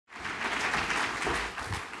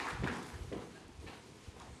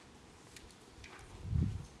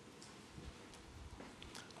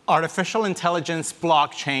artificial intelligence,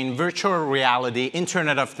 blockchain, virtual reality,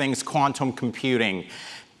 Internet of Things, quantum computing.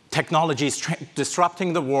 Technology is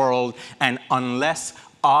disrupting the world, and unless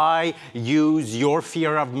I use your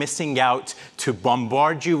fear of missing out to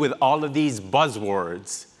bombard you with all of these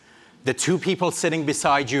buzzwords, the two people sitting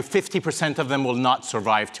beside you, 50% of them will not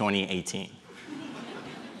survive 2018.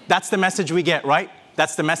 That's the message we get, right?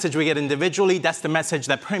 That's the message we get individually. That's the message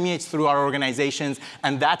that permeates through our organizations.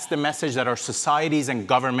 And that's the message that our societies and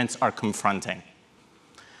governments are confronting.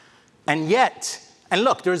 And yet, and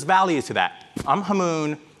look, there's value to that. I'm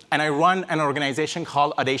Hamoon, and I run an organization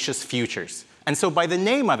called Audacious Futures. And so by the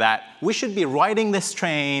name of that, we should be riding this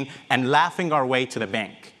train and laughing our way to the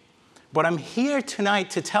bank. But I'm here tonight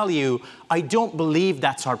to tell you, I don't believe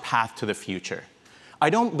that's our path to the future. I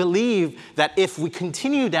don't believe that if we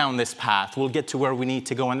continue down this path, we'll get to where we need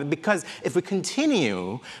to go. And because if we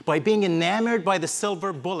continue by being enamored by the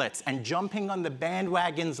silver bullets and jumping on the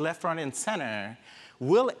bandwagons left, right, and center,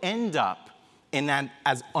 we'll end up in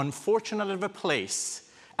as unfortunate of a place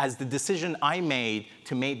as the decision I made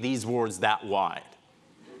to make these words that wide.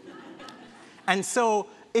 And so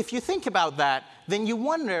if you think about that, then you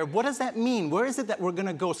wonder, what does that mean? Where is it that we're going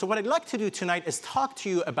to go? So what I'd like to do tonight is talk to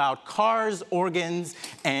you about cars, organs,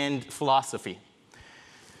 and philosophy.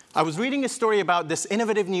 I was reading a story about this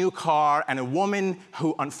innovative new car and a woman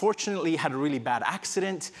who unfortunately had a really bad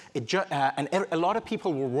accident. And a lot of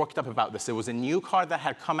people were worked up about this. It was a new car that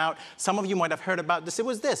had come out. Some of you might have heard about this. It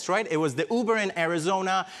was this, right? It was the Uber in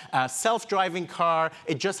Arizona, a self-driving car.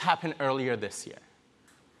 It just happened earlier this year.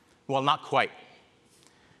 Well, not quite.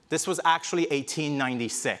 This was actually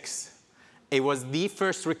 1896. It was the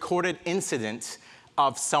first recorded incident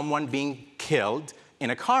of someone being killed in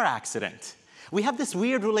a car accident. We have this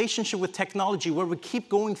weird relationship with technology where we keep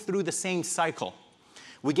going through the same cycle.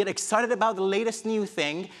 We get excited about the latest new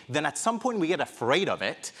thing, then at some point we get afraid of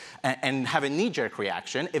it and have a knee-jerk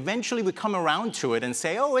reaction. Eventually we come around to it and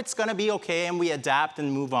say, oh, it's going to be okay, and we adapt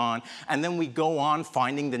and move on. And then we go on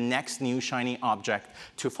finding the next new shiny object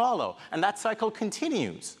to follow. And that cycle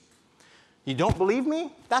continues. You don't believe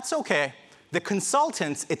me? That's okay. The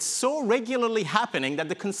consultants, it's so regularly happening that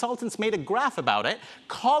the consultants made a graph about it,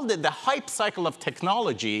 called it the hype cycle of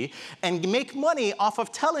technology, and make money off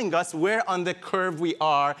of telling us where on the curve we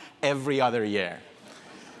are every other year.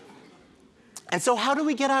 And so how do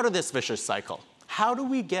we get out of this vicious cycle? How do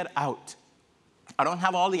we get out? I don't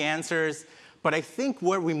have all the answers, but I think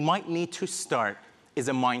where we might need to start is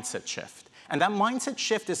a mindset shift. And that mindset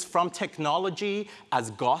shift is from technology as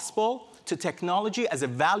gospel to technology as a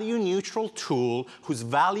value-neutral tool whose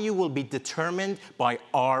value will be determined by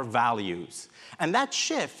our values. And that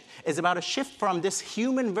shift is about a shift from this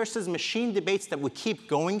human versus machine debates that we keep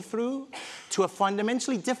going through to a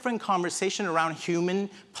fundamentally different conversation around human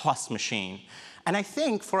plus machine. And I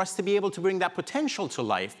think for us to be able to bring that potential to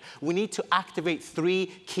life, we need to activate three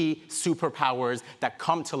key superpowers that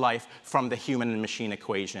come to life from the human and machine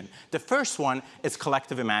equation. The first one is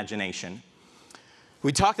collective imagination.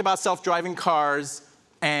 We talked about self-driving cars,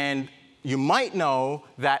 and you might know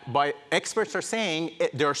that experts are saying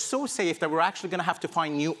they're so safe that we're actually going to have to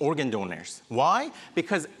find new organ donors. Why?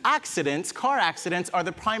 Because car accidents, are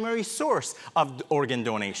the primary source of organ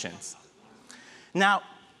donations. Now,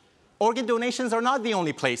 organ donations are not the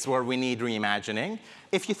only place where we need reimagining.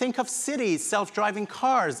 If you think of cities, self-driving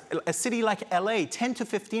cars, a city like LA, 10 to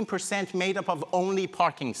 15% made up of only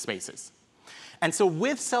parking spaces. And so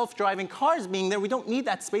with self-driving cars being there, we don't need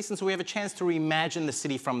that space, and so we have a chance to reimagine the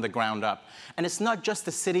city from the ground up. And it's not just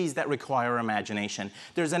the cities that require imagination.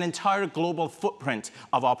 There's an entire global footprint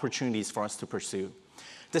of opportunities for us to pursue.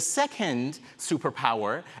 The second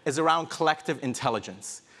superpower is around collective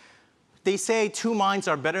intelligence. They say two minds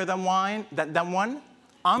are better than one.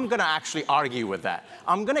 I'm going to actually argue with that.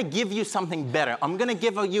 I'm going to give you something better. I'm going to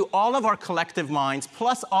give you all of our collective minds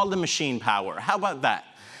plus all the machine power. How about that?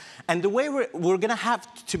 And the way we're going to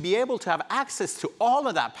have to be able to have access to all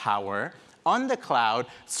of that power on the cloud,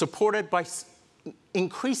 supported by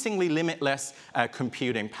increasingly limitless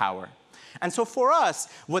computing power. And so for us,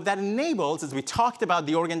 what that enables is we talked about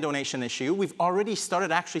the organ donation issue. We've already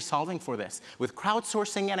started actually solving for this. With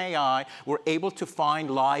crowdsourcing and AI, we're able to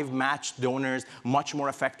find live matched donors much more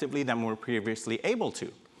effectively than we were previously able to.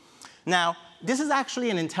 Now, this is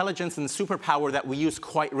actually an intelligence and superpower that we use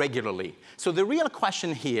quite regularly. So the real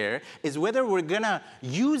question here is whether we're going to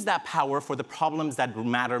use that power for the problems that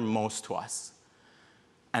matter most to us.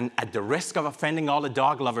 And at the risk of offending all the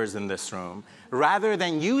dog lovers in this room, rather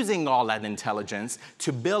than using all that intelligence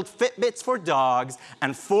to build Fitbits for dogs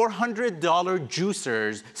and $400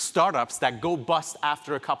 juicers startups that go bust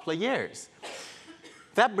after a couple of years.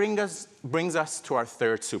 That brings us brings us to our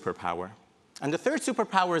third superpower. And the third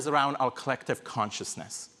superpower is around our collective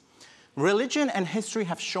consciousness. Religion and history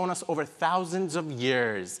have shown us over thousands of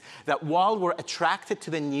years that while we're attracted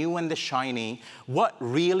to the new and the shiny, what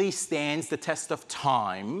really stands the test of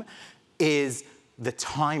time is the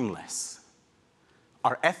timeless.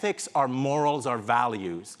 Our ethics, our morals, our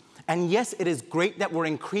values. And yes, it is great that we're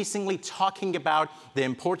increasingly talking about the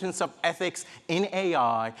importance of ethics in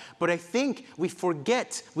AI, but I think we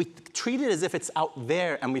forget, we treat it as if it's out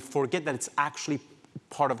there, and we forget that it's actually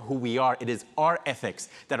part of who we are. It is our ethics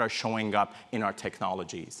that are showing up in our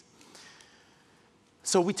technologies.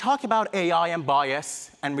 So we talk about AI and bias,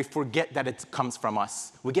 and we forget that it comes from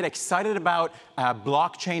us. We get excited about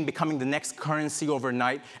blockchain becoming the next currency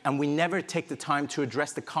overnight, and we never take the time to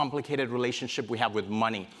address the complicated relationship we have with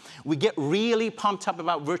money. We get really pumped up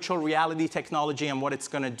about virtual reality technology and what it's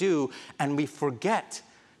going to do, and we forget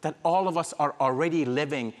that all of us are already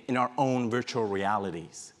living in our own virtual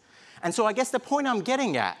realities. And so I guess the point I'm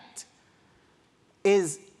getting at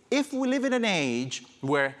is if we live in an age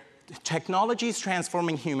where technology is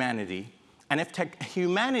transforming humanity, and if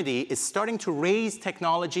humanity is starting to raise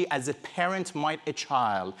technology as a parent might a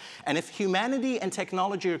child, and if humanity and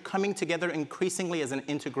technology are coming together increasingly as an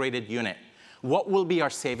integrated unit, what will be our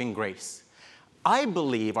saving grace? I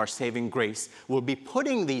believe our saving grace will be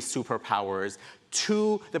putting these superpowers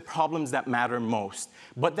to the problems that matter most,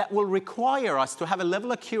 but that will require us to have a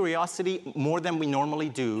level of curiosity more than we normally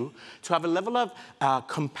do, to have a level of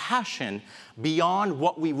compassion beyond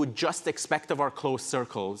what we would just expect of our close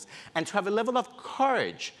circles, and to have a level of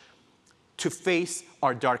courage to face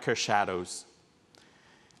our darker shadows.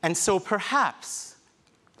 And so perhaps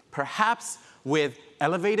with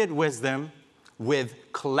elevated wisdom, with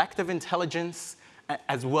collective intelligence,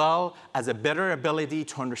 as well as a better ability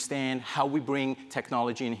to understand how we bring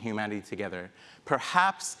technology and humanity together.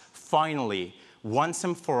 Perhaps, finally, once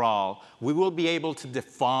and for all, we will be able to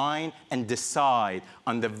define and decide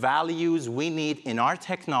on the values we need in our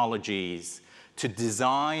technologies to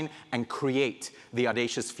design and create the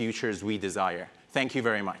audacious futures we desire. Thank you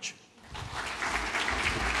very much.